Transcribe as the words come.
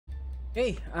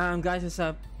Hey, guys, what's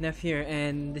up? Neff here,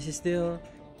 and this is still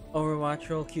Overwatch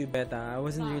Roll Q Beta. I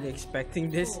wasn't really expecting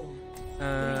this.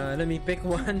 Let me pick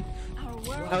one.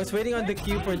 I was waiting on the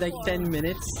queue for like 10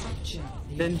 minutes.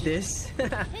 Then this.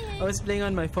 I was playing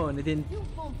on my phone. I didn't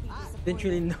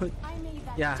really know.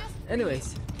 Yeah.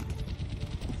 Anyways.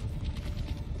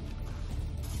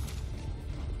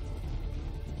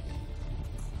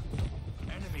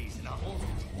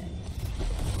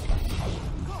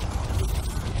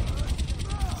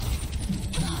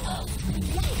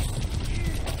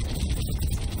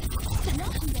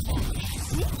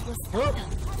 Whoa!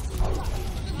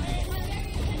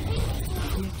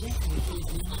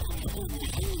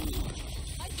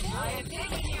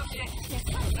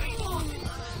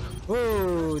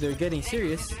 Whoa, they're getting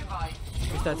serious.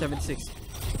 Where's that 76?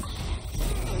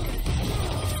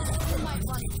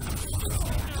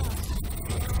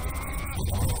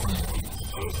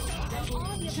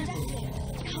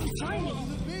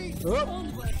 Oh.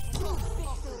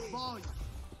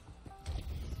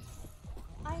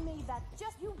 I made that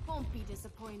just you won't be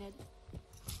disappointed.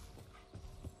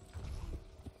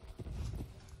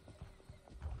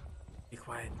 Be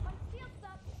quiet.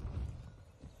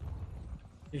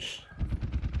 Ish.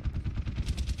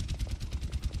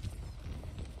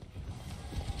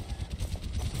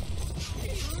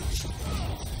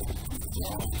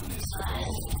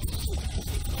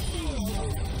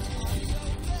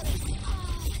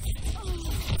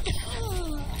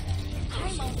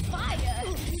 I'm on fire!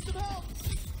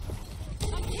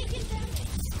 I'm taking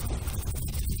damage!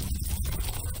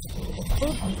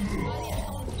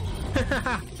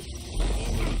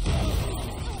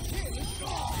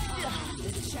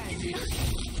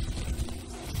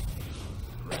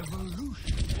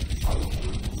 Revolution.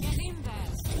 Get in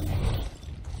there!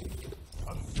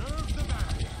 Observe the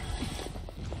man.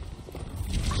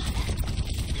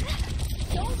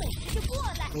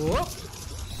 Whoop.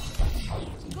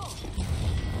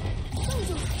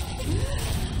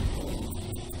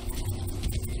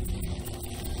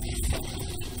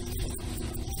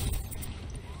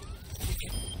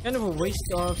 Kind of a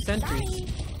waste of sentries,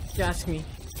 if you ask me.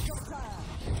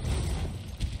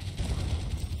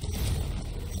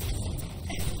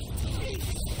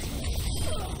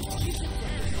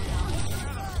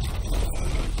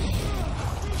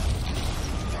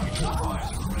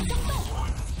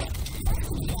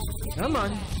 Come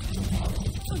on.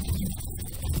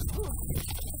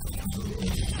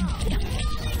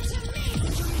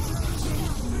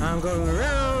 I'm going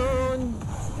around.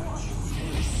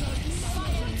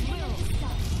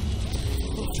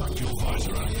 Chuck your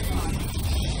visor out.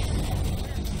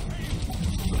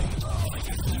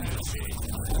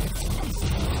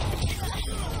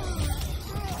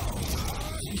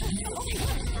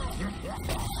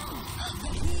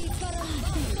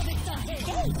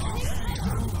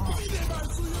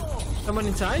 Someone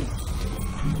inside?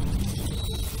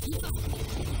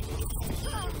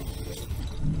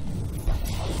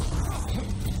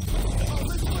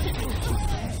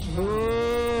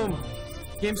 Boom!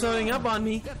 Game's loading up on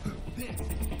me.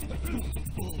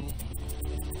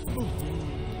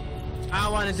 I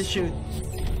wanted to shoot.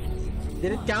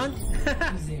 Did it count?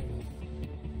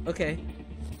 Okay.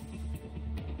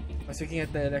 I was looking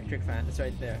at the electric fan. It's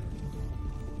right there.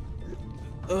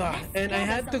 Ugh, and I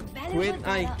had to quit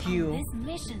IQ.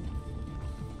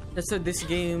 That's so this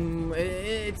game,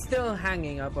 it's still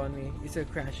hanging up on me. It's still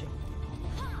crashing.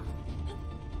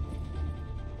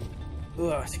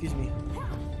 Ugh, excuse me.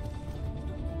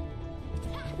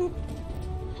 Boop.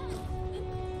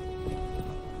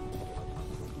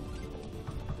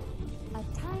 A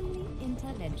timely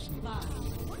intervention. 5,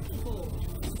 4,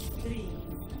 3.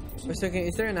 I was thinking,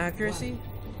 is there an accuracy?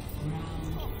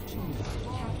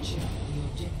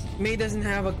 May doesn't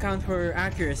have a count for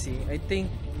accuracy. I think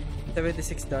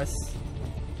 76 does.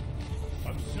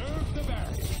 Observe the man.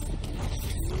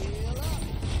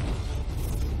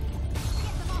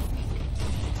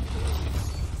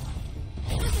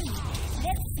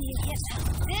 Let's see you get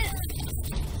this.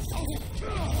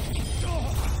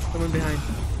 Someone behind.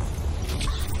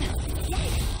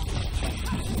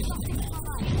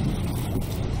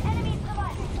 Enemy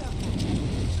surviving.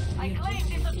 I claim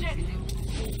this objective.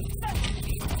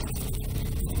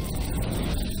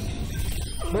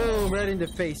 Boom! Right in the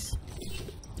face.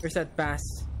 Where's that pass?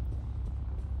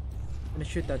 I'm gonna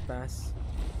shoot that pass.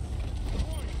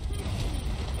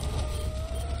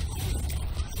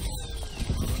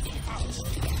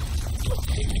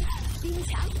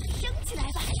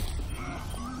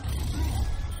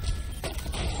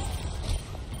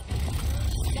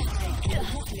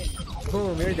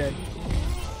 Boom! You're dead.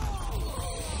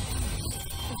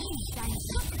 Dein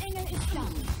Schutzengel ist da.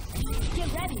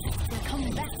 Get ready. We're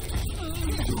coming back.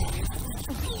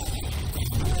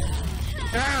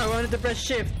 Ah, I wanted to press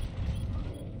shift.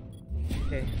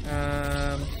 Okay,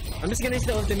 I'm just gonna use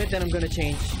the ultimate, then I'm gonna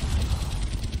change.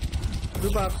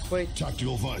 Group up, wait.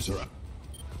 Tactical visor.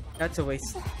 That's a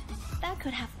waste. That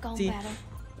could have gone See, better.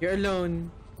 you're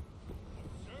alone.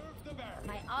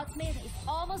 My ultimate is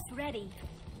almost ready.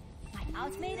 My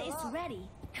ultimate is ready.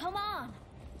 Come on.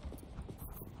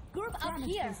 Group up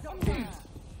here.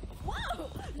 Whoa!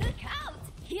 Look out!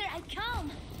 Here I come.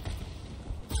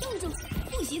 动住，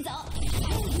不许走。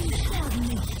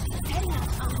Head out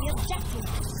on the objective.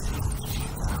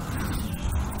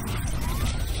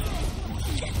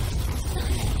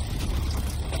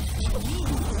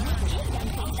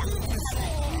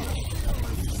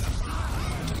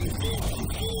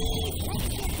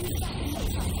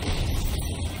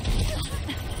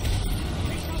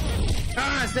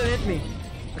 Ah, still hit me.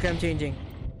 Okay, I'm changing.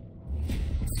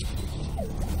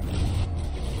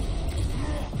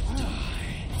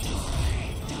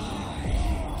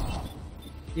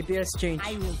 DPS change.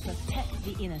 I will protect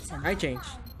the innocent. I changed.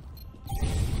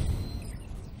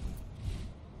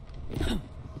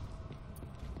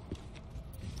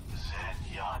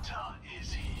 Zenyatta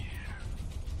is here.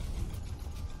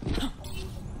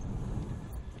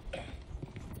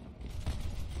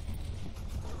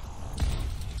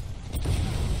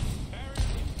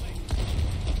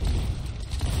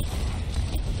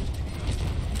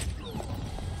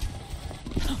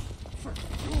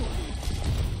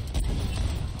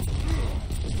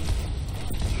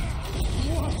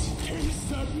 What is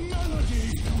that melody?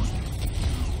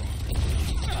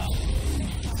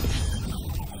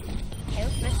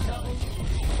 Help restore.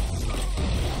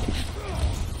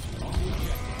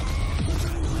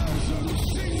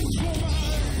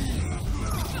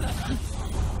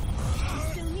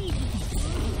 Still need me.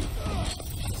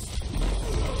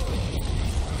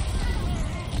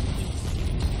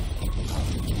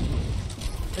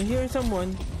 I'm hearing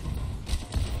someone.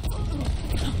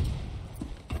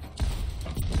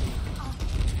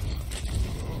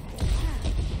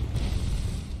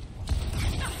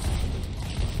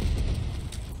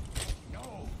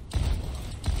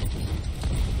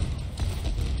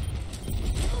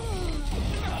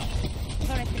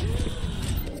 Correct.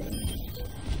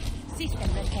 System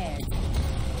repaired.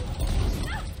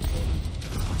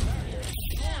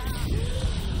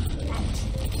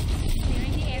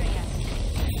 Clearing the area.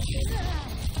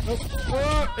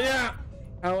 Oh, yeah.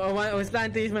 I was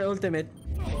planning to use my ultimate.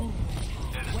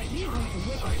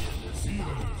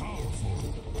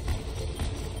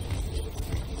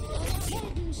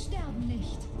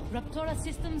 Raptora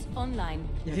systems online.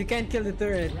 If you can't kill the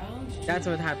turret, that's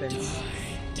what happens.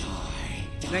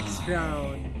 Next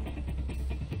round.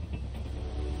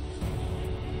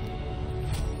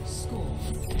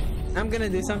 I'm gonna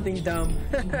do something dumb.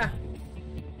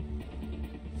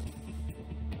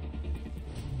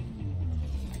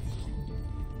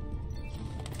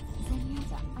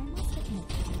 Zenyatta, I must admit,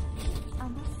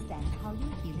 understand how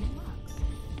your healing works.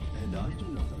 And I do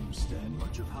not understand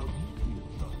much of how you feel,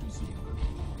 Dr. Zuko.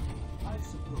 I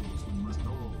suppose we must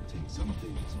all take some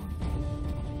things on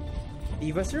board.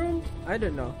 Diva's room? I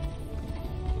don't know.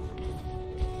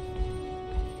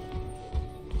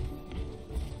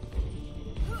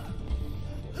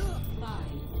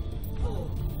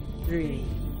 Three,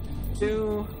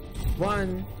 two,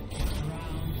 one.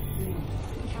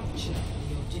 Capture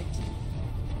the objective.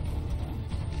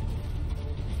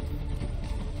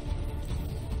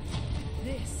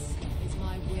 This is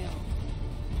my will.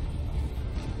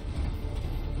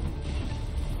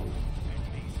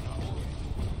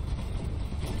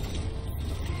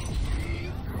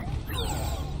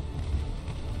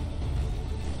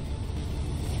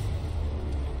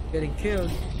 Getting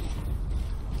killed.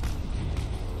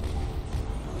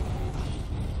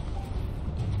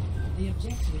 The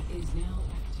objective is now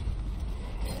active.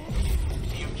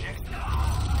 The objective.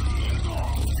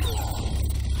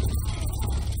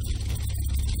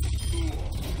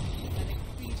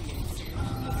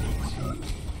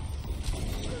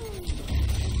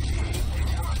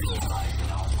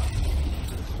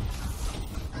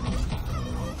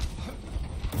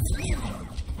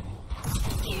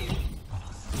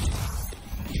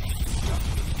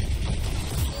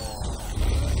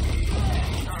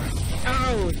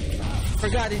 Oh!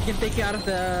 Forgot it can take you out of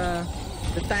the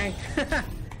tank.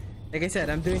 Like I said,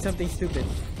 I'm doing something stupid.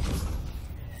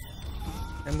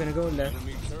 I'm gonna go left.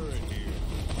 Enemy turret here.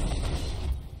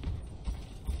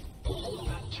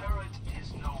 The turret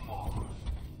is no more.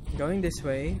 Going this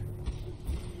way.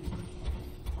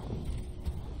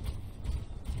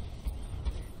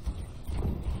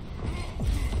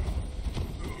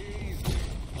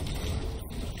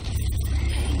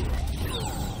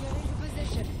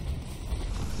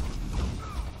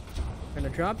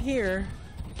 drop here.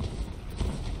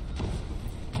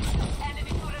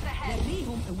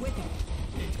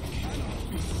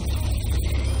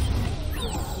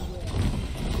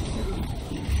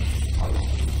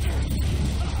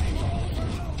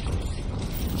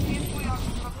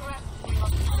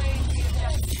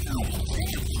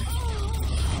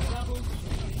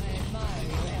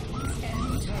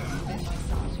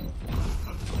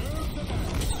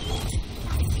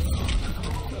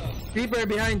 Reaper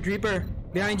behind, Reaper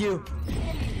behind you.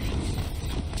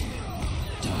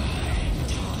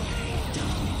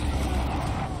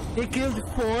 He killed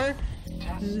 4.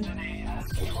 Destiny has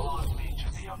drawn me to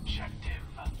the objective.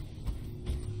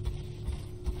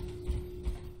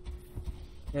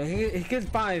 Yeah, he killed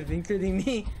 5, including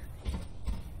me.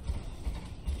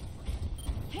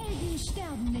 Helden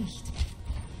sterben nicht.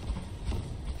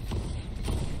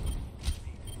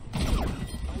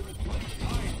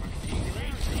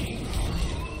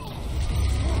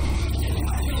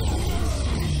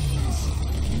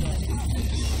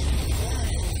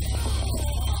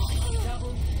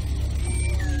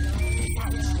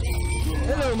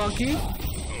 Hello, monkey.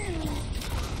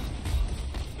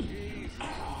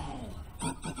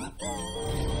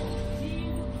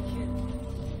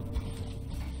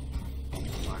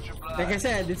 Like I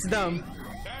said, it's dumb.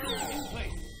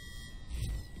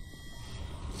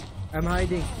 I'm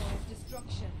hiding.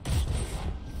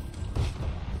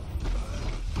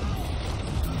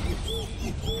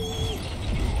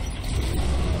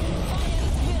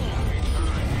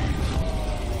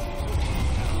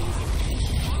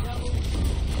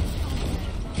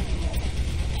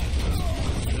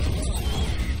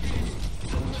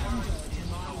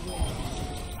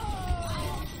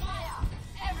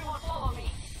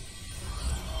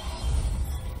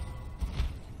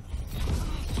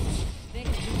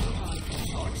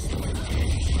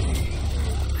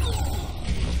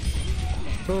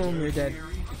 Boom, you're dead.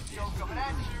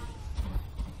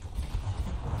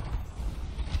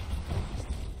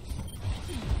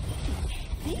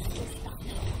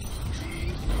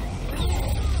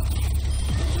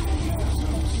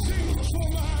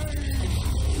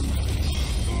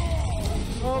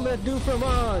 Oh, I'm gonna do for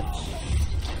much.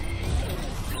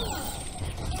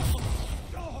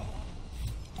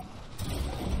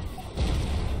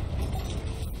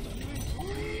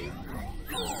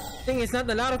 Thing is, not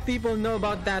a lot of people know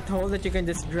about that hole that you can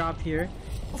just drop here.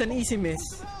 It's an easy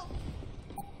miss.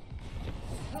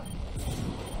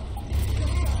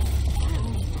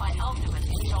 My ultimate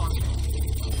is on.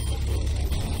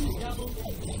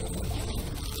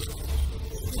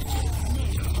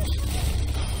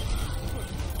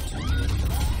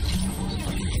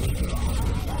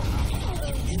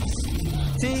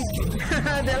 See?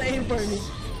 They'll aim for me.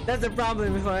 That's the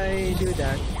problem if I do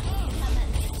that.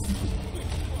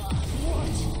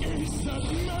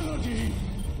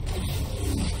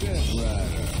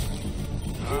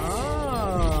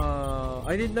 Oh,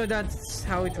 I didn't know that's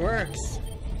how it works.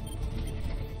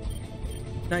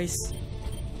 Nice.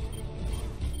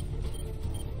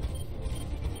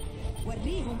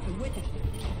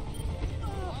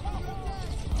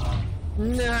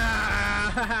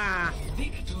 Nah.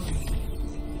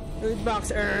 Loot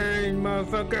box earned,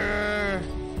 motherfucker.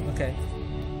 Okay.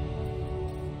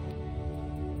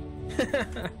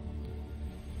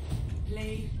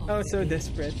 Oh, so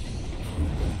desperate.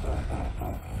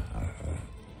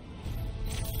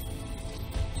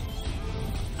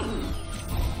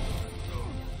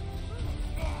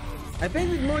 I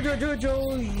played with Mojo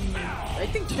Jojo, I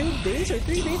think 2 days or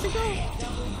 3 days ago.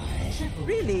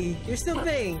 Really? You're still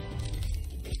playing?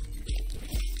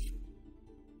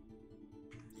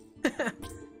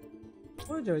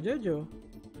 Mojo Jojo.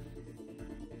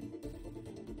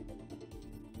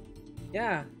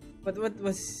 Yeah, but what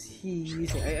was he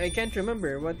using? I can't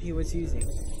remember what he was using.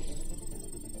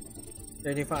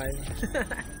 35.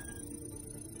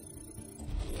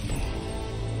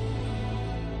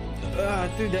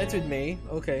 Two deaths with May.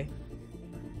 Okay.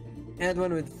 I had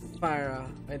one with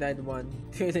Farah. I died 1.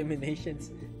 2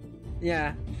 eliminations.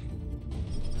 Yeah.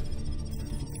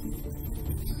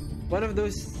 One of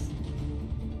those.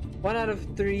 1 out of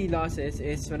 3 losses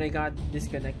is when I got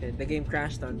disconnected. The game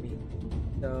crashed on me.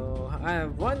 So I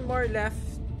have 1 more left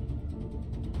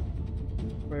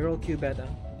for roll Q beta.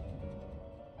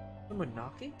 Someone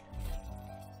knocking?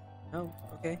 Oh,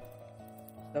 okay.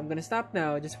 So I'm gonna stop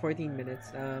now, just 14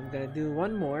 minutes. I'm gonna do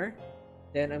 1 more,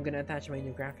 then I'm gonna attach my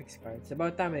new graphics card. It's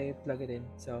about time I plug it in.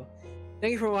 So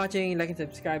thank you for watching, like and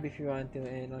subscribe if you want to,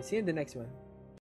 and I'll see you in the next one.